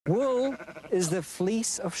Wool is the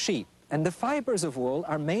fleece of sheep, and the fibers of wool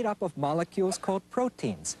are made up of molecules called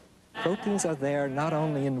proteins. Proteins are there not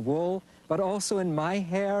only in wool, but also in my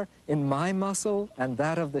hair, in my muscle, and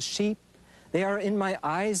that of the sheep. They are in my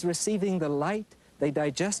eyes receiving the light. They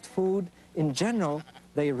digest food. In general,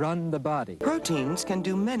 they run the body. Proteins can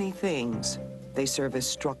do many things. They serve as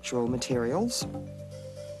structural materials,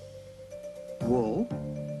 wool,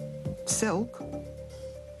 silk,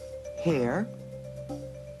 hair,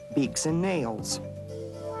 beaks and nails.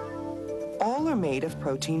 All are made of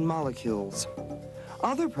protein molecules.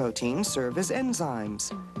 Other proteins serve as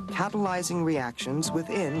enzymes, catalyzing reactions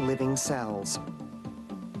within living cells.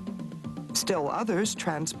 Still others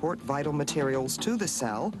transport vital materials to the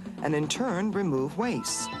cell and in turn remove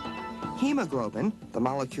waste. Hemoglobin, the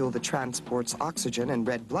molecule that transports oxygen in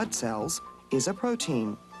red blood cells, is a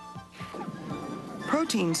protein.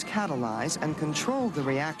 Proteins catalyze and control the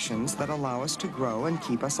reactions that allow us to grow and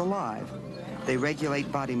keep us alive. They regulate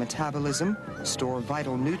body metabolism, store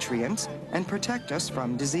vital nutrients, and protect us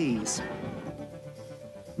from disease.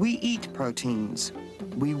 We eat proteins.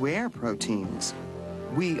 We wear proteins.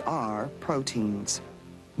 We are proteins.